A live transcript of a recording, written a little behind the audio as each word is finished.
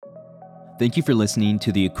Thank you for listening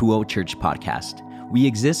to the Akuo Church podcast. We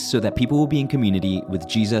exist so that people will be in community with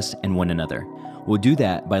Jesus and one another. We'll do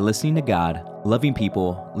that by listening to God, loving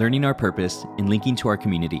people, learning our purpose, and linking to our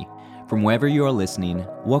community. From wherever you are listening,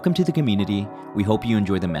 welcome to the community. We hope you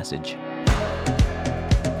enjoy the message.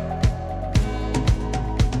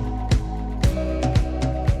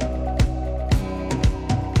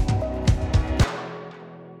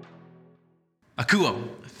 Akuo,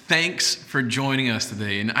 thanks for joining us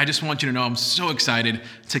today. And I just want you to know I'm so excited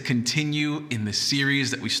to continue in the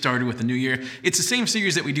series that we started with the new year. It's the same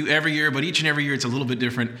series that we do every year, but each and every year it's a little bit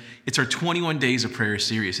different. It's our 21 Days of Prayer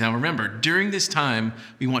series. Now remember, during this time,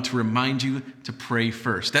 we want to remind you to pray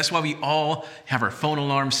first. That's why we all have our phone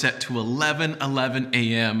alarm set to 11:11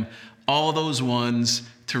 a.m., all those ones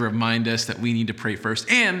to remind us that we need to pray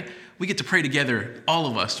first. And we get to pray together, all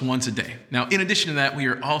of us, once a day. Now, in addition to that, we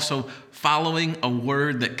are also following a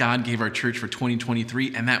word that God gave our church for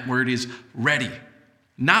 2023, and that word is ready.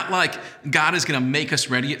 Not like God is going to make us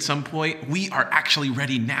ready at some point. We are actually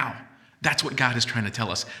ready now. That's what God is trying to tell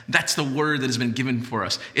us. That's the word that has been given for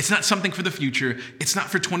us. It's not something for the future. It's not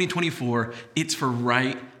for 2024. It's for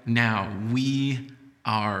right now. We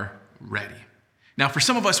are ready. Now, for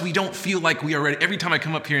some of us, we don't feel like we are ready. Every time I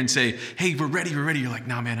come up here and say, hey, we're ready, you're like,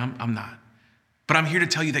 no, man, I'm not. But I'm here to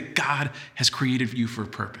tell you that God has created you for a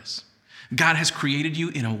purpose. God has created you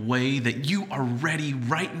in a way that you are ready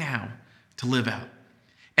right now to live out.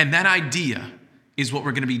 And that idea is what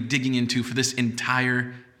we're going to be digging into for this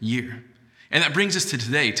entire year. And that brings us to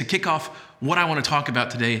today. To kick off what I want to talk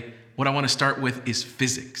about today, what I want to start with is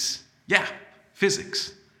physics. Yeah,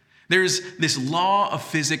 physics. There's this law of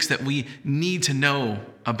physics that we need to know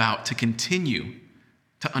about to continue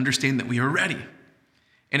to understand that we are ready.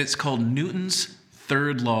 And it's called Newton's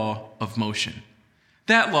third law of motion.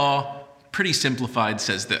 That law, pretty simplified,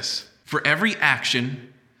 says this: for every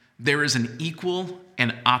action, there is an equal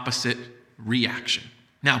and opposite reaction.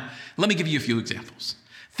 Now, let me give you a few examples.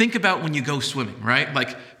 Think about when you go swimming, right?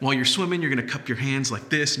 Like while you're swimming, you're going to cup your hands like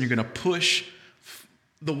this, and you're going to push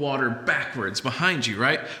the water backwards behind you,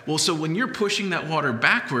 right? Well, so when you're pushing that water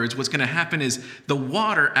backwards, what's going to happen is the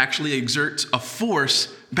water actually exerts a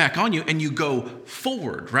force back on you and you go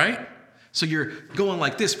forward, right? So you're going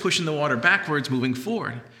like this, pushing the water backwards, moving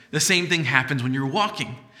forward. The same thing happens when you're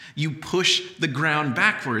walking. You push the ground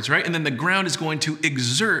backwards, right? And then the ground is going to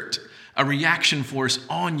exert a reaction force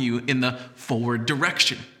on you in the forward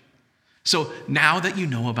direction. So now that you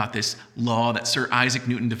know about this law that Sir Isaac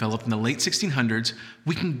Newton developed in the late 1600s,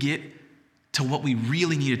 we can get to what we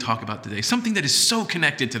really need to talk about today, something that is so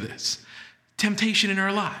connected to this: temptation in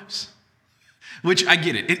our lives. Which I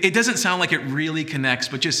get it. It doesn't sound like it really connects,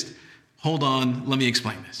 but just hold on, let me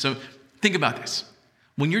explain this. So think about this.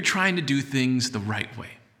 When you're trying to do things the right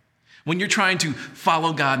way, when you're trying to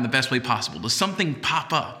follow God in the best way possible, does something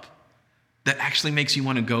pop up that actually makes you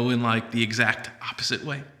want to go in like the exact opposite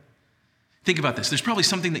way? Think about this. There's probably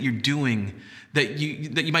something that you're doing that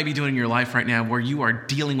you might be doing in your life right now where you are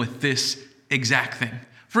dealing with this exact thing.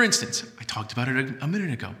 For instance, I talked about it a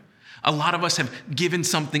minute ago. A lot of us have given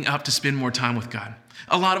something up to spend more time with God.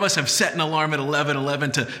 A lot of us have set an alarm at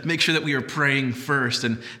 11:11 to make sure that we are praying first.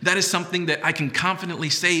 And that is something that I can confidently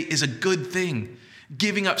say is a good thing.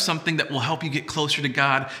 Giving up something that will help you get closer to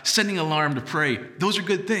God, setting an alarm to pray, those are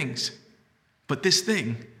good things. But this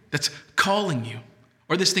thing that's calling you,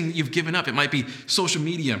 or this thing that you've given up, it might be social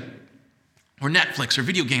media or Netflix or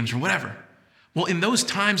video games or whatever. Well, in those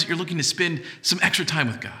times that you're looking to spend some extra time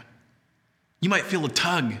with God, you might feel a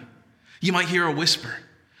tug. You might hear a whisper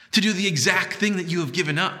to do the exact thing that you have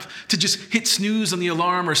given up, to just hit snooze on the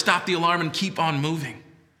alarm or stop the alarm and keep on moving.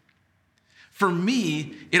 For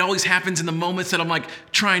me, it always happens in the moments that I'm like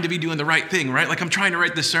trying to be doing the right thing, right? Like I'm trying to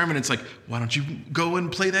write this sermon. It's like, why don't you go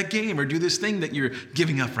and play that game or do this thing that you're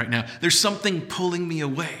giving up right now? There's something pulling me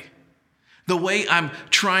away. The way I'm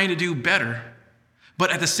trying to do better,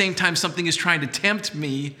 but at the same time, something is trying to tempt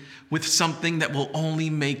me with something that will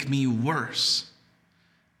only make me worse.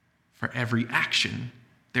 For every action,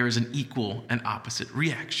 there is an equal and opposite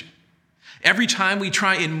reaction. Every time we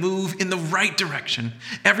try and move in the right direction,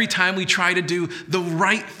 every time we try to do the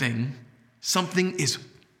right thing, something is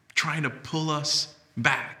trying to pull us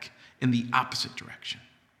back in the opposite direction.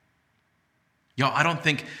 Y'all, I don't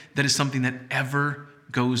think that is something that ever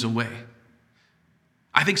goes away.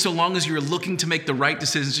 I think so long as you're looking to make the right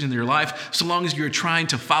decisions in your life, so long as you're trying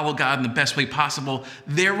to follow God in the best way possible,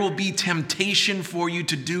 there will be temptation for you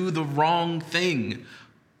to do the wrong thing,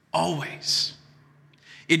 always.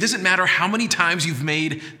 It doesn't matter how many times you've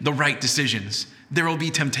made the right decisions, there will be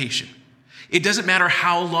temptation. It doesn't matter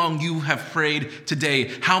how long you have prayed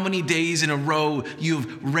today, how many days in a row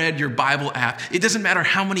you've read your Bible app. It doesn't matter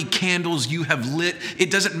how many candles you have lit.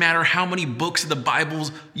 It doesn't matter how many books of the Bible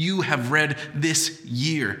you have read this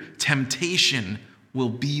year. Temptation will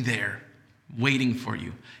be there waiting for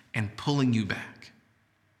you and pulling you back.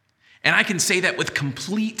 And I can say that with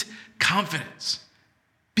complete confidence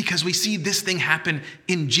because we see this thing happen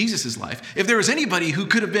in Jesus' life. If there was anybody who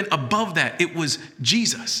could have been above that, it was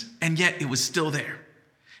Jesus, and yet it was still there.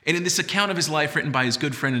 And in this account of his life written by his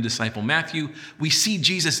good friend and disciple Matthew, we see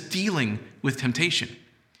Jesus dealing with temptation.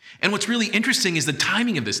 And what's really interesting is the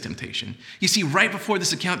timing of this temptation. You see, right before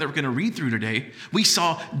this account that we're going to read through today, we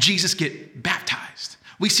saw Jesus get baptized.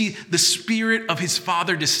 We see the Spirit of his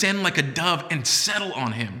Father descend like a dove and settle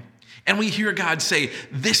on him. And we hear God say,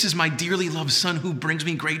 "This is my dearly loved Son who brings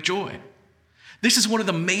me great joy." This is one of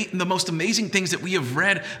the most amazing things that we have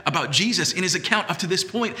read about Jesus in his account up to this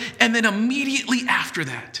point. And then immediately after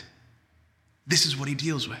that, this is what he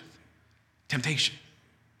deals with: temptation.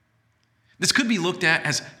 This could be looked at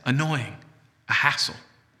as annoying, a hassle,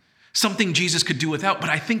 something Jesus could do without. But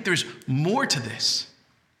I think there's more to this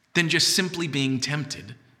than just simply being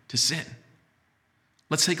tempted to sin.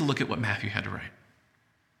 Let's take a look at what Matthew had to write.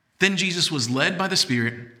 Then Jesus was led by the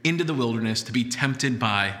Spirit into the wilderness to be tempted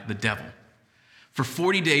by the devil. For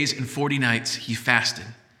 40 days and 40 nights he fasted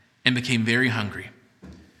and became very hungry.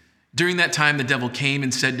 During that time the devil came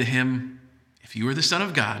and said to him, "If you are the Son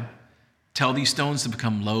of God, tell these stones to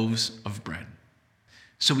become loaves of bread."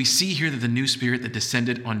 So we see here that the new Spirit that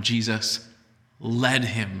descended on Jesus led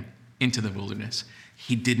him into the wilderness.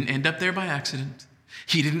 He didn't end up there by accident.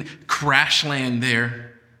 He didn't crash land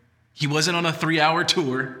there. He wasn't on a 3-hour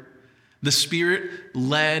tour. The Spirit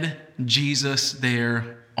led Jesus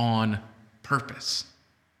there on purpose.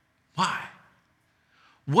 Why?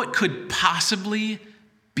 What could possibly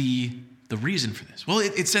be the reason for this? Well,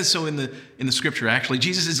 it says so in the scripture, actually.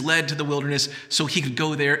 Jesus is led to the wilderness so he could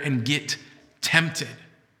go there and get tempted.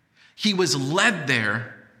 He was led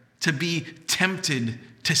there to be tempted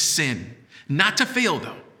to sin. Not to fail,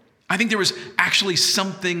 though. I think there was actually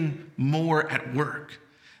something more at work.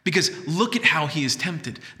 Because look at how he is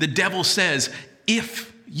tempted. The devil says,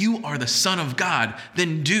 "If you are the Son of God,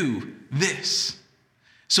 then do this."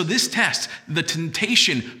 So this test, the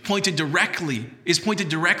temptation, is pointed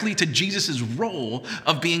directly to Jesus' role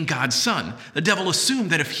of being God's Son. The devil assumed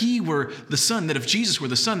that if he were the Son, that if Jesus were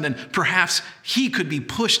the Son, then perhaps he could be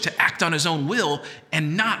pushed to act on his own will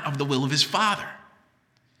and not of the will of his Father.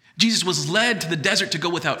 Jesus was led to the desert to go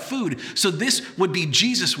without food, so this would be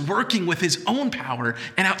Jesus working with his own power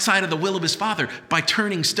and outside of the will of his Father by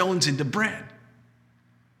turning stones into bread.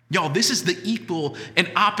 Y'all, this is the equal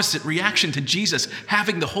and opposite reaction to Jesus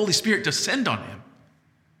having the Holy Spirit descend on him.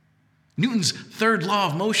 Newton's third law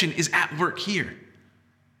of motion is at work here.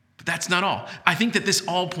 But that's not all. I think that this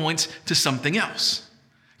all points to something else.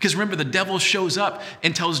 Because remember, the devil shows up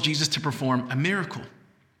and tells Jesus to perform a miracle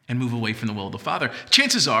and move away from the will of the Father.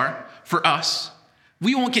 Chances are, for us,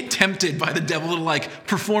 we won't get tempted by the devil to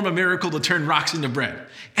perform a miracle to turn rocks into bread.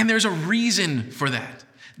 And there's a reason for that.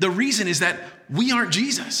 The reason is that we aren't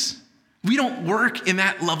Jesus. We don't work in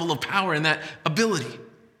that level of power and that ability.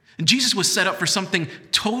 And Jesus was set up for something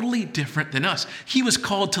totally different than us. He was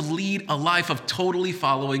called to lead a life of totally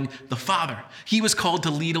following the Father. He was called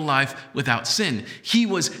to lead a life without sin. He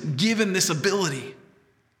was given this ability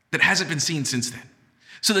that hasn't been seen since then.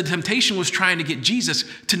 So the temptation was trying to get Jesus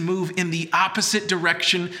to move in the opposite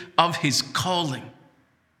direction of his calling.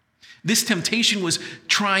 This temptation was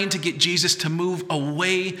trying to get Jesus to move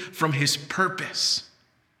away from his purpose.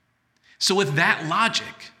 So with that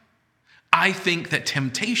logic, I think that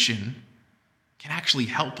temptation can actually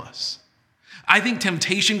help us. I think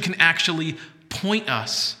temptation can actually point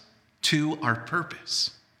us to our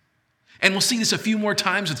purpose. And we'll see this a few more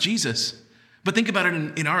times with Jesus. But think about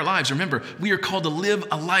it in our lives. Remember, we are called to live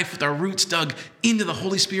a life with our roots dug into the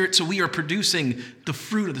Holy Spirit, so we are producing the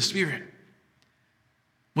fruit of the Spirit.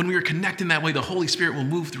 When we are connected in that way, the Holy Spirit will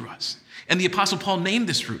move through us. And the Apostle Paul named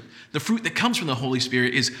this fruit. The fruit that comes from the Holy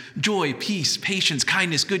Spirit is joy, peace, patience,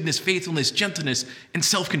 kindness, goodness, faithfulness, gentleness, and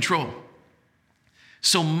self-control.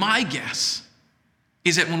 So my guess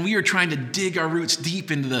is that when we are trying to dig our roots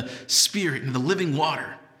deep into the Spirit, into the living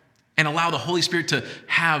water, and allow the Holy Spirit to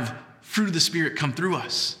have fruit of the Spirit come through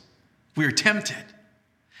us, we are tempted.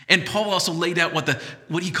 And Paul also laid out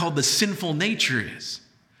what he called the sinful nature is,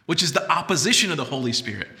 which is the opposition of the Holy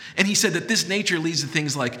Spirit. And he said that this nature leads to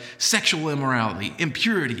things like sexual immorality,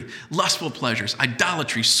 impurity, lustful pleasures,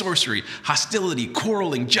 idolatry, sorcery, hostility,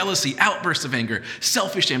 quarreling, jealousy, outbursts of anger,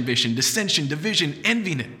 selfish ambition, dissension, division,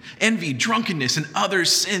 envy, drunkenness, and other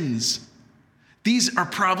sins. These are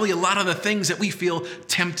probably a lot of the things that we feel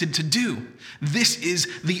tempted to do. This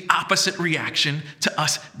is the opposite reaction to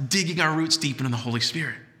us digging our roots deep into the Holy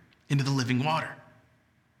Spirit, into the living water.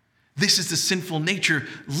 This is the sinful nature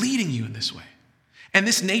leading you in this way. And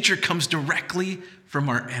this nature comes directly from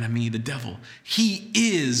our enemy, the devil. He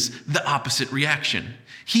is the opposite reaction.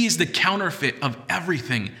 He is the counterfeit of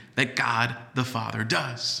everything that God the Father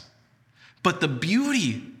does. But the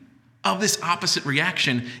beauty of this opposite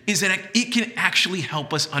reaction is that it can actually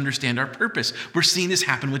help us understand our purpose. We're seeing this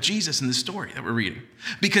happen with Jesus in the story that we're reading.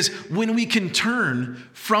 Because when we can turn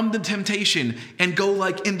from the temptation and go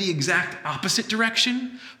like in the exact opposite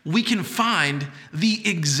direction, we can find the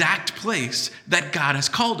exact place that God has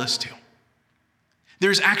called us to.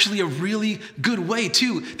 There's actually a really good way,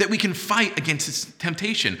 too, that we can fight against this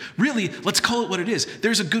temptation. Really, let's call it what it is.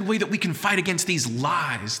 There's a good way that we can fight against these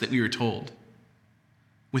lies that we were told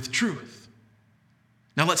with truth.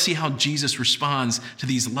 Now let's see how Jesus responds to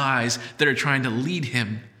these lies that are trying to lead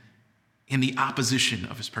him in the opposition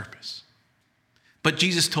of his purpose. But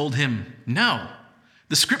Jesus told him, no.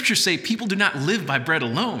 The scriptures say people do not live by bread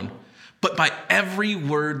alone, but by every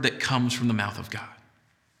word that comes from the mouth of God.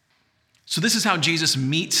 So this is how Jesus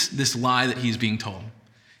meets this lie that he's being told.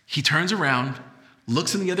 He turns around,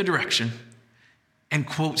 looks in the other direction, and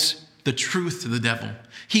quotes the truth to the devil.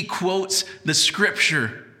 He quotes the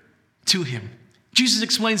scripture to him. Jesus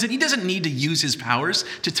explains that he doesn't need to use his powers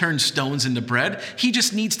to turn stones into bread. He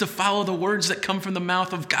just needs to follow the words that come from the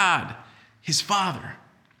mouth of God, his Father.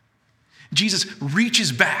 Jesus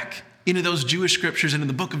reaches back into those Jewish scriptures and in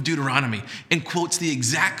the book of Deuteronomy and quotes the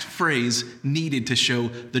exact phrase needed to show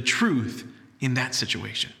the truth in that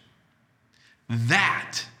situation.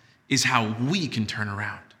 That is how we can turn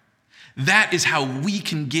around. That is how we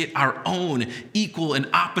can get our own equal and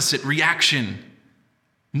opposite reaction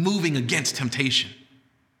moving against temptation.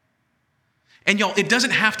 And y'all, it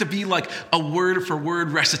doesn't have to be like a word for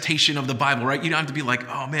word recitation of the Bible, right? You don't have to be like,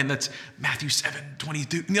 oh man, that's Matthew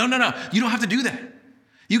 7:22. No. You don't have to do that.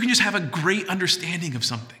 You can just have a great understanding of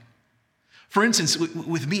something. For instance,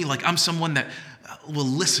 with me, like I'm someone that will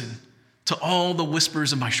listen to all the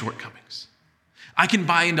whispers of my shortcomings. I can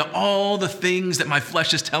buy into all the things that my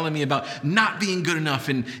flesh is telling me about not being good enough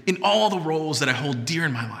in all the roles that I hold dear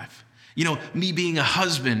in my life. You know, me being a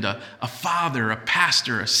husband, a father, a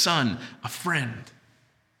pastor, a son, a friend.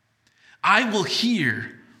 I will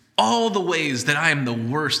hear all the ways that I am the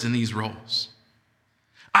worst in these roles.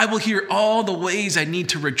 I will hear all the ways I need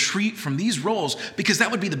to retreat from these roles because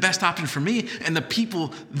that would be the best option for me and the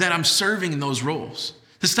people that I'm serving in those roles.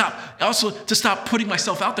 To stop putting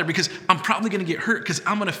myself out there because I'm probably going to get hurt because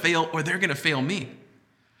I'm going to fail or they're going to fail me.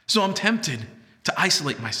 So I'm tempted to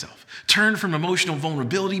isolate myself, turn from emotional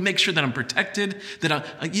vulnerability, make sure that I'm protected, that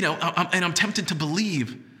I'm tempted to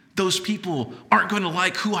believe those people aren't going to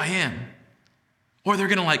like who I am or they're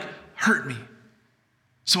going to hurt me.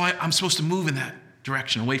 So I'm supposed to move in that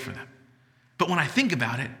direction away from them. But when I think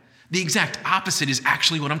about it, the exact opposite is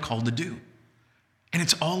actually what I'm called to do. And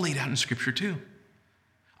it's all laid out in scripture too.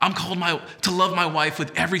 I'm called to love my wife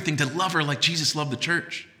with everything, to love her like Jesus loved the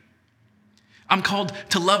church. I'm called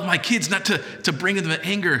to love my kids, not to bring them to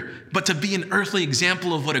anger, but to be an earthly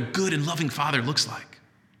example of what a good and loving father looks like.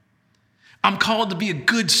 I'm called to be a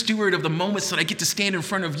good steward of the moments that I get to stand in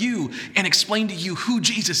front of you and explain to you who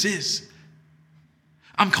Jesus is.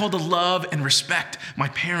 I'm called to love and respect my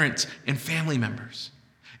parents and family members.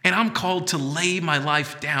 And I'm called to lay my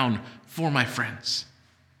life down for my friends.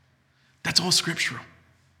 That's all scriptural.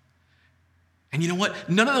 And you know what?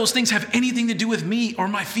 None of those things have anything to do with me or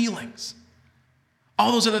my feelings.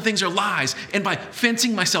 All those other things are lies. And by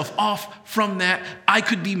fencing myself off from that, I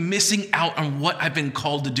could be missing out on what I've been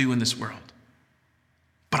called to do in this world.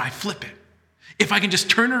 But I flip it. If I can just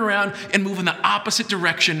turn it around and move in the opposite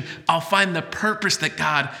direction, I'll find the purpose that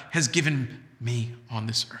God has given me on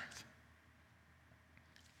this earth.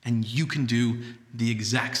 And you can do the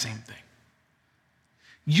exact same thing.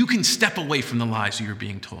 You can step away from the lies you're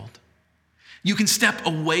being told. You can step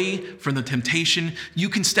away from the temptation. You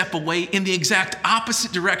can step away in the exact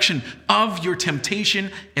opposite direction of your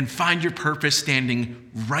temptation and find your purpose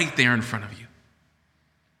standing right there in front of you.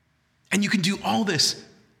 And you can do all this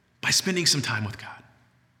by spending some time with God,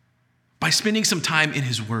 by spending some time in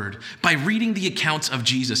his word, by reading the accounts of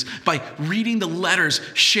Jesus, by reading the letters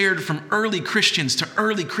shared from early Christians to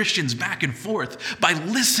early Christians back and forth, by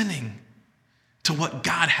listening to what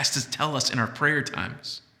God has to tell us in our prayer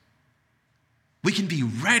times. We can be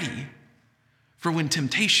ready for when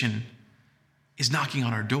temptation is knocking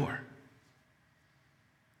on our door.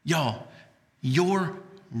 Y'all, you're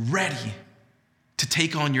ready to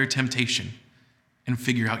take on your temptation and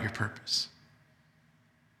figure out your purpose.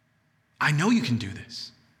 I know you can do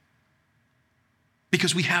this.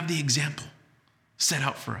 Because we have the example set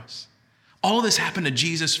out for us. All this happened to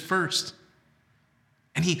Jesus first.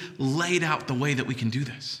 And he laid out the way that we can do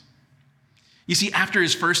this. You see, after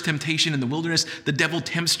his first temptation in the wilderness, the devil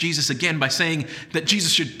tempts Jesus again by saying that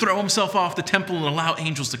Jesus should throw himself off the temple and allow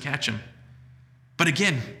angels to catch him. But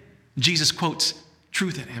again, Jesus quotes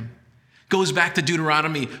truth at him, goes back to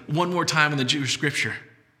Deuteronomy one more time in the Jewish scripture,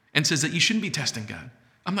 and says that you shouldn't be testing God.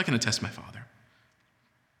 I'm not going to test my Father.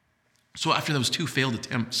 So after those two failed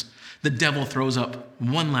attempts, the devil throws up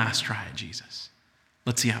one last try at Jesus.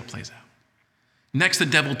 Let's see how it plays out. Next, the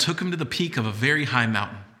devil took him to the peak of a very high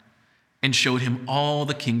mountain and showed him all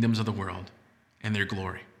the kingdoms of the world and their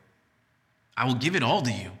glory. I will give it all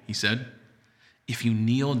to you, he said, if you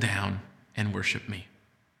kneel down and worship me.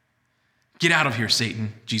 Get out of here,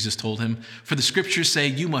 Satan, Jesus told him, for the scriptures say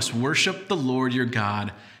you must worship the Lord your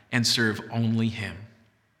God and serve only him.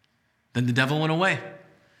 Then the devil went away,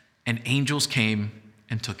 and angels came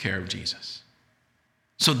and took care of Jesus.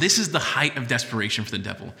 So this is the height of desperation for the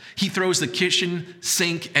devil. He throws the kitchen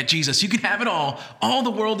sink at Jesus. You can have it all. All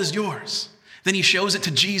the world is yours. Then he shows it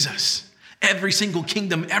to Jesus. Every single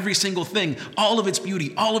kingdom, every single thing, all of its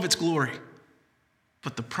beauty, all of its glory.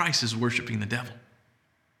 But the price is worshiping the devil.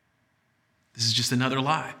 This is just another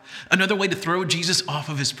lie. Another way to throw Jesus off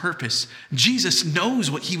of his purpose. Jesus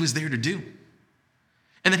knows what he was there to do.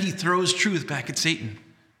 And then he throws truth back at Satan.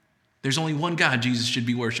 There's only one God Jesus should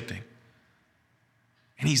be worshiping.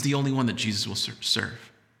 And he's the only one that Jesus will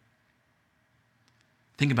serve.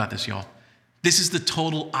 Think about this, y'all. This is the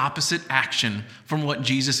total opposite action from what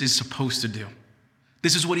Jesus is supposed to do.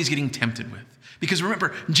 This is what he's getting tempted with. Because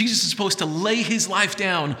remember, Jesus is supposed to lay his life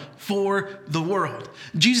down for the world.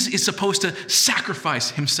 Jesus is supposed to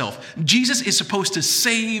sacrifice himself. Jesus is supposed to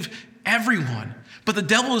save everyone. But the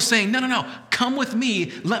devil is saying, no, come with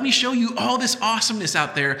me. Let me show you all this awesomeness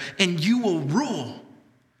out there, and you will rule.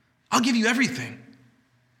 I'll give you everything.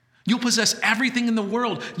 You'll possess everything in the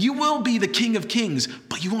world. You will be the King of Kings,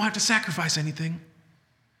 but you won't have to sacrifice anything.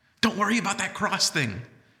 Don't worry about that cross thing.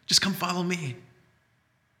 Just come follow me.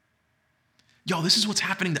 Y'all, this is what's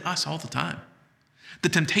happening to us all the time. The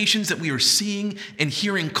temptations that we are seeing and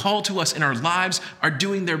hearing called to us in our lives are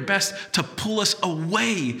doing their best to pull us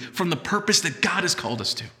away from the purpose that God has called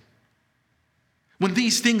us to. When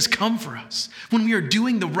these things come for us, when we are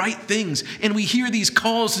doing the right things and we hear these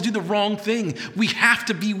calls to do the wrong thing, we have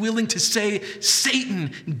to be willing to say,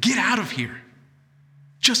 Satan, get out of here.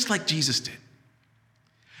 Just like Jesus did.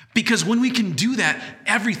 Because when we can do that,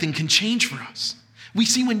 everything can change for us. We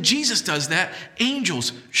see when Jesus does that,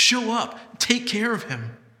 angels show up, take care of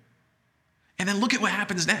him. And then look at what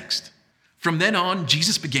happens next. From then on,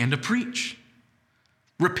 Jesus began to preach.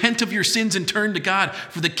 Repent of your sins and turn to God,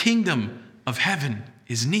 for the kingdom of heaven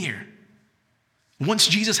is near. Once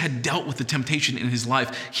Jesus had dealt with the temptation in his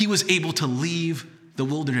life, he was able to leave the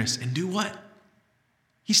wilderness and do what?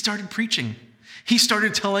 He started preaching. He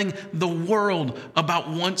started telling the world about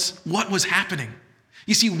what was happening.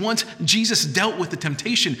 You see, once Jesus dealt with the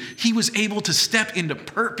temptation, he was able to step into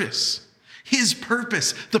purpose. His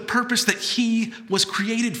purpose, the purpose that he was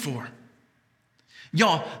created for.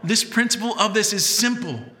 Y'all, this principle of this is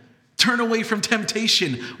simple. Turn away from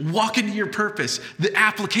temptation. Walk into your purpose. The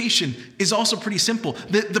application is also pretty simple.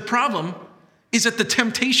 The problem is that the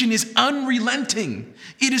temptation is unrelenting.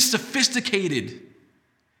 It is sophisticated.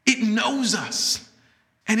 It knows us.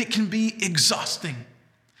 And it can be exhausting.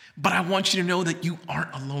 But I want you to know that you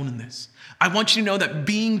aren't alone in this. I want you to know that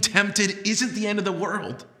being tempted isn't the end of the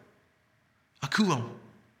world. Akuo,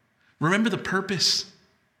 remember the purpose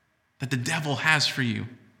that the devil has for you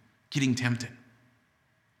getting tempted.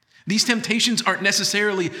 These temptations aren't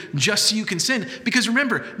necessarily just so you can sin, because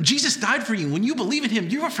remember, Jesus died for you. When you believe in him,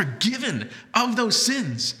 you are forgiven of those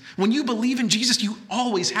sins. When you believe in Jesus, you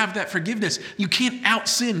always have that forgiveness. You can't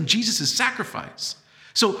out-sin Jesus' sacrifice.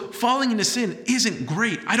 So falling into sin isn't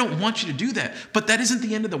great. I don't want you to do that, but that isn't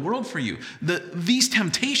the end of the world for you. These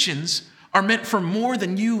temptations are meant for more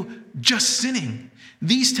than you just sinning.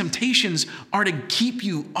 These temptations are to keep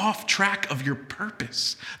you off track of your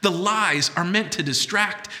purpose. The lies are meant to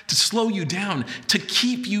distract, to slow you down, to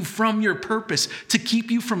keep you from your purpose, to keep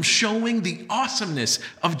you from showing the awesomeness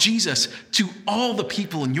of Jesus to all the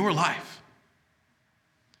people in your life.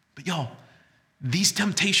 But y'all, these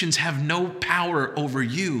temptations have no power over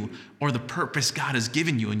you or the purpose God has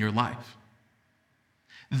given you in your life.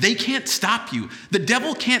 They can't stop you. The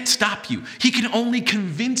devil can't stop you. He can only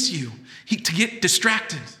convince you to get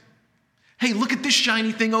distracted. Hey, look at this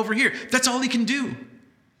shiny thing over here. That's all he can do.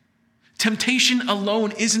 Temptation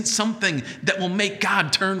alone isn't something that will make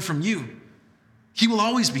God turn from you. He will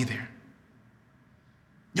always be there.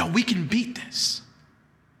 Yo, we can beat this.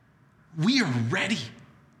 We are ready.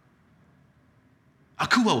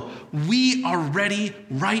 Akuo, we are ready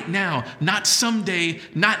right now. Not someday,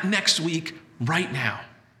 not next week, right now.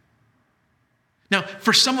 Now,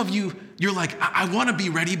 for some of you, you're like, I want to be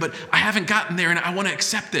ready, but I haven't gotten there, and I want to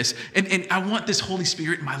accept this, and I want this Holy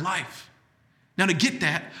Spirit in my life. Now, to get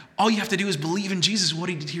that, all you have to do is believe in Jesus, what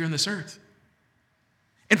he did here on this earth.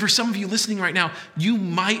 And for some of you listening right now, you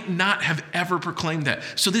might not have ever proclaimed that.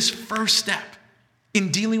 So this first step in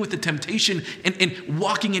dealing with the temptation and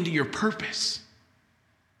walking into your purpose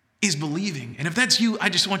is believing. And if that's you, I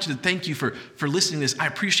just want you to thank you for listening to this. I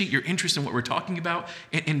appreciate your interest in what we're talking about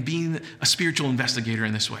and being a spiritual investigator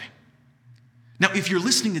in this way. Now, if you're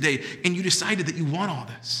listening today and you decided that you want all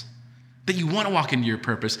this, that you want to walk into your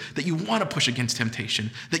purpose, that you want to push against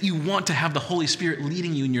temptation, that you want to have the Holy Spirit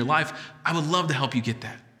leading you in your life, I would love to help you get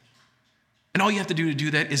that. And all you have to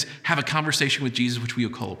do that is have a conversation with Jesus, which we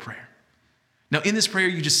will call a prayer. Now, in this prayer,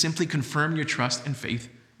 you just simply confirm your trust and faith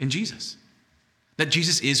in Jesus. That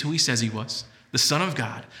Jesus is who he says he was, the Son of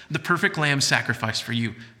God, the perfect lamb sacrificed for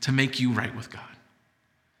you to make you right with God.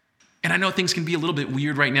 And I know things can be a little bit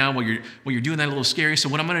weird right now while you're doing that, a little scary. So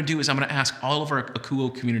what I'm going to do is I'm going to ask all of our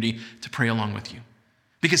Akuo community to pray along with you.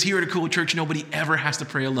 Because here at Akuo Church, nobody ever has to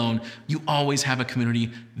pray alone. You always have a community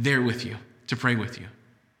there with you to pray with you.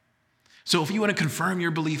 So if you want to confirm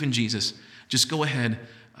your belief in Jesus, just go ahead,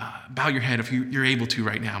 bow your head if you're able to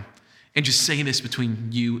right now, and just say this between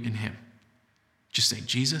you and him. Just say,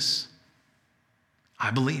 Jesus, I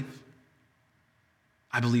believe.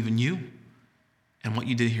 I believe in you and what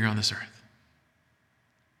you did here on this earth.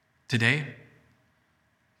 Today,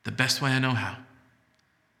 the best way I know how,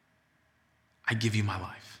 I give you my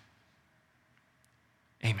life.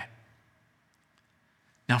 Amen.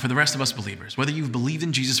 Now, for the rest of us believers, whether you've believed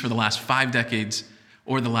in Jesus for the last 5 decades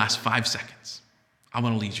or the last 5 seconds, I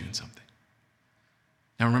want to lead you in something.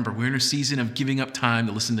 Now, remember, we're in a season of giving up time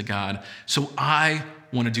to listen to God, so I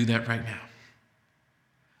want to do that right now.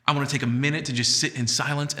 I want to take a minute to just sit in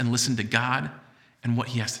silence and listen to God and what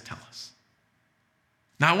he has to tell us.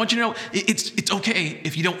 Now, I want you to know it's okay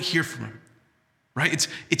if you don't hear from him, right?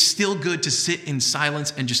 It's still good to sit in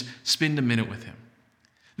silence and just spend a minute with him.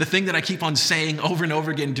 The thing that I keep on saying over and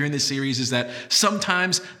over again during this series is that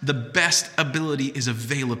sometimes the best ability is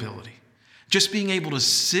availability. Just being able to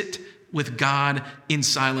sit with God in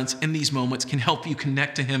silence in these moments can help you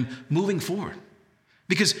connect to him moving forward.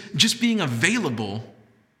 Because just being available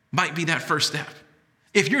might be that first step.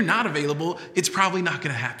 If you're not available, it's probably not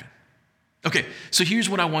going to happen. Okay, so here's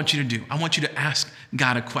what I want you to do. I want you to ask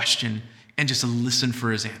God a question and just listen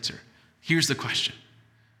for his answer. Here's the question.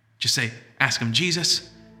 Just ask him, Jesus,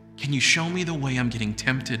 can you show me the way I'm getting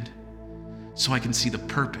tempted so I can see the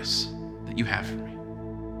purpose that you have for me?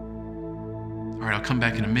 All right, I'll come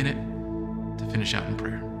back in a minute to finish out in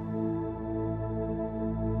prayer.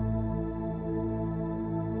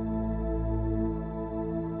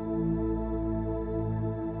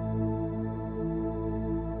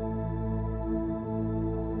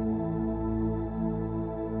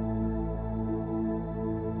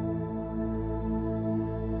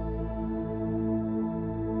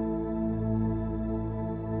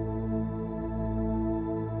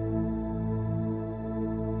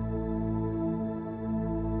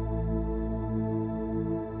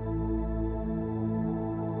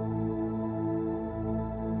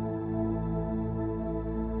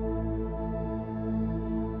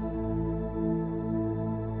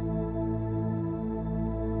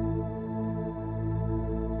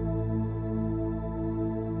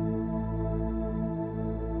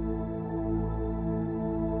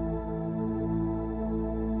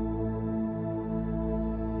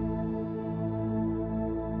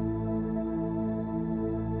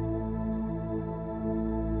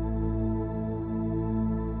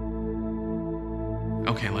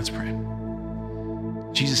 Okay, let's pray.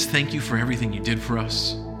 Jesus, thank you for everything you did for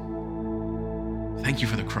us. Thank you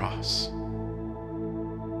for the cross.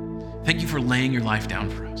 Thank you for laying your life down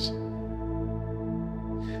for us.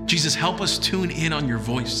 Jesus, help us tune in on your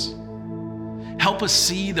voice. Help us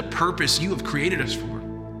see the purpose you have created us for,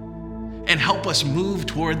 and help us move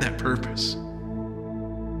toward that purpose.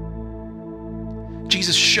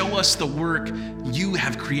 Jesus, show us the work you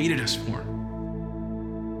have created us for.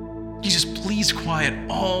 Jesus, please quiet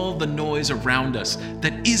all the noise around us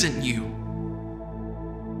that isn't you.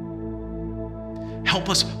 Help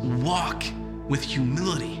us walk with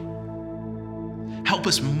humility. Help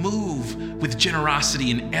us move with generosity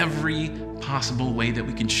in every possible way that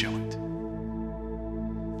we can show it.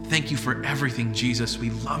 Thank you for everything, Jesus. We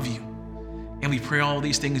love you. And we pray all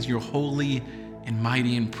these things in your holy and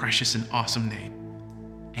mighty and precious and awesome name.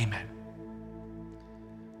 Amen.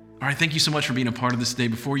 All right, thank you so much for being a part of this today.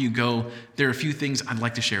 Before you go, there are a few things I'd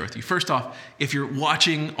like to share with you. First off, if you're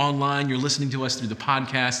watching online, you're listening to us through the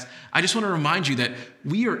podcast, I just want to remind you that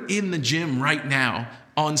we are in the gym right now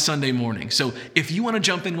on Sunday morning. So if you want to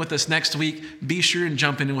jump in with us next week, be sure and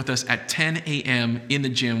jump in with us at 10 a.m. in the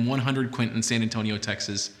gym, 100 Quinton, San Antonio,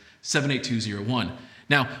 Texas, 78201.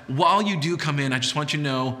 Now, while you do come in, I just want you to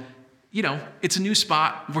know, it's a new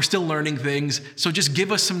spot. We're still learning things. So just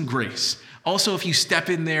give us some grace. Also, if you step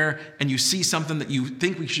in there and you see something that you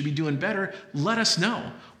think we should be doing better, let us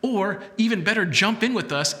know. Or even better, jump in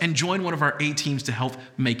with us and join one of our A teams to help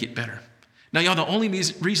make it better. Now, y'all, the only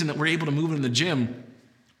reason that we're able to move in the gym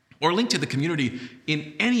or link to the community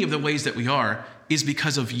in any of the ways that we are is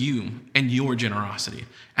because of you and your generosity.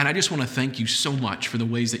 And I just want to thank you so much for the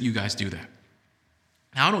ways that you guys do that.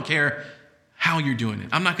 Now, I don't care how you're doing it.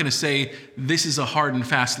 I'm not going to say this is a hard and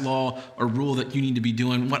fast law or rule that you need to be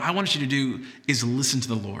doing. What I want you to do is listen to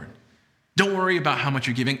the Lord. Don't worry about how much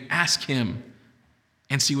you're giving. Ask him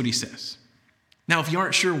and see what he says. Now, if you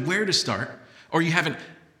aren't sure where to start, or you haven't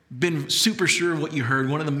been super sure of what you heard,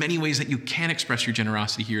 one of the many ways that you can express your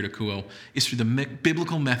generosity here at Akuo is through the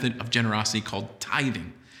biblical method of generosity called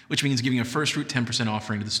tithing, which means giving a first fruit 10%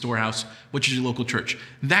 offering to the storehouse, which is your local church.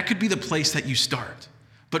 That could be the place that you start.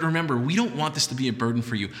 But remember, we don't want this to be a burden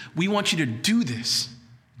for you. We want you to do this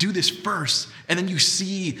first, and then you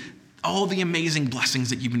see all the amazing blessings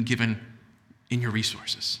that you've been given in your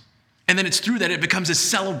resources. And then it's through that it becomes a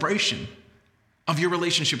celebration of your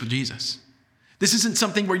relationship with Jesus. This isn't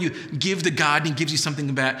something where you give to God and he gives you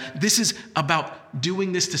something back. This is about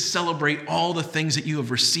doing this to celebrate all the things that you have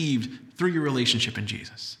received through your relationship in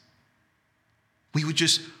Jesus. We would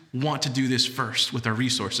just want to do this first with our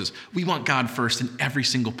resources. We want God first in every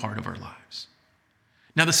single part of our lives.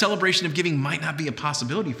 Now, the celebration of giving might not be a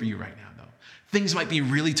possibility for you right now, though. Things might be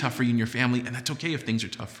really tough for you and your family, and that's okay if things are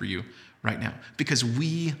tough for you right now, because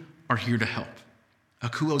we are here to help.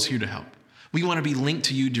 Akuo's here to help. We want to be linked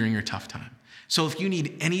to you during your tough time. So if you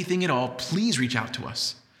need anything at all, please reach out to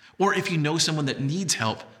us. Or if you know someone that needs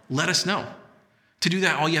help, let us know. To do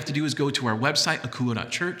that, all you have to do is go to our website,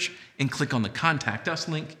 akuo.church, and click on the Contact Us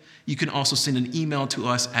link. You can also send an email to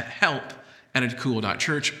us at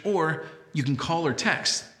help@akuo.church, or you can call or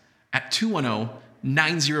text at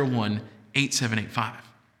 210-901-8785.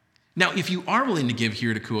 Now, if you are willing to give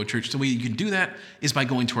here at Akuo Church, the way you can do that is by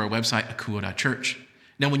going to our website, akuo.church.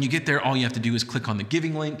 Now, when you get there, all you have to do is click on the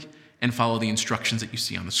giving link and follow the instructions that you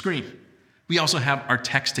see on the screen. We also have our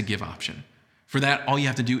text to give option. For that, all you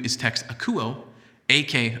have to do is text Akuo,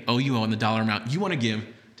 AKOUO, and the dollar amount you want to give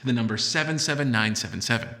to the number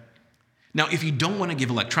 77977. Now, if you don't want to give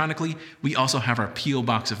electronically, we also have our P.O.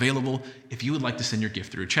 box available if you would like to send your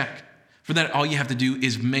gift through a check. For that, all you have to do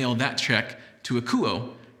is mail that check to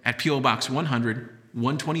Akuo at P.O. Box 100,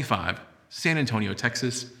 125, San Antonio,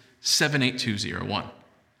 Texas, 78201.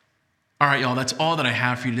 All right, y'all, that's all that I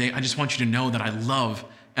have for you today. I just want you to know that I love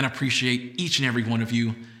and appreciate each and every one of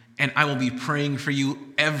you, and I will be praying for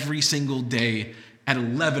you every single day at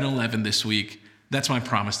 11:11 this week. That's my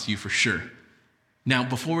promise to you for sure. Now,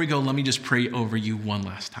 before we go, let me just pray over you one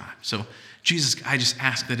last time. So, Jesus, I just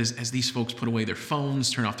ask that as these folks put away their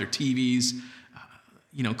phones, turn off their TVs,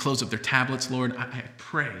 close up their tablets, Lord, I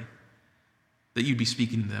pray that you'd be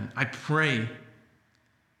speaking to them. I pray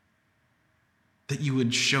that you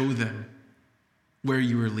would show them where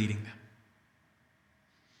you are leading them.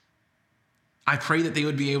 I pray that they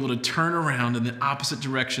would be able to turn around in the opposite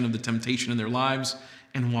direction of the temptation in their lives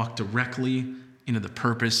and walk directly into the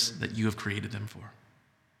purpose that you have created them for.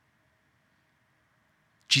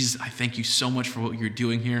 Jesus, I thank you so much for what you're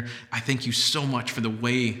doing here. I thank you so much for the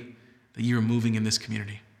way that you're moving in this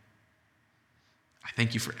community. I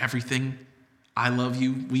thank you for everything. I love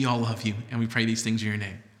you. We all love you. And we pray these things in your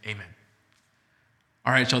name. Amen.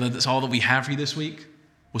 All right, so that's all that we have for you this week.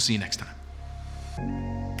 We'll see you next time.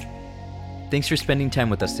 Thanks for spending time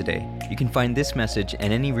with us today. You can find this message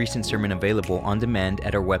and any recent sermon available on demand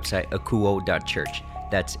at our website, akuo.church.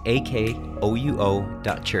 That's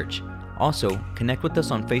AKOUO.church. Also, connect with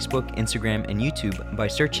us on Facebook, Instagram, and YouTube by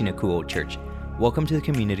searching Akuo Church. Welcome to the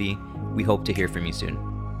community. We hope to hear from you soon.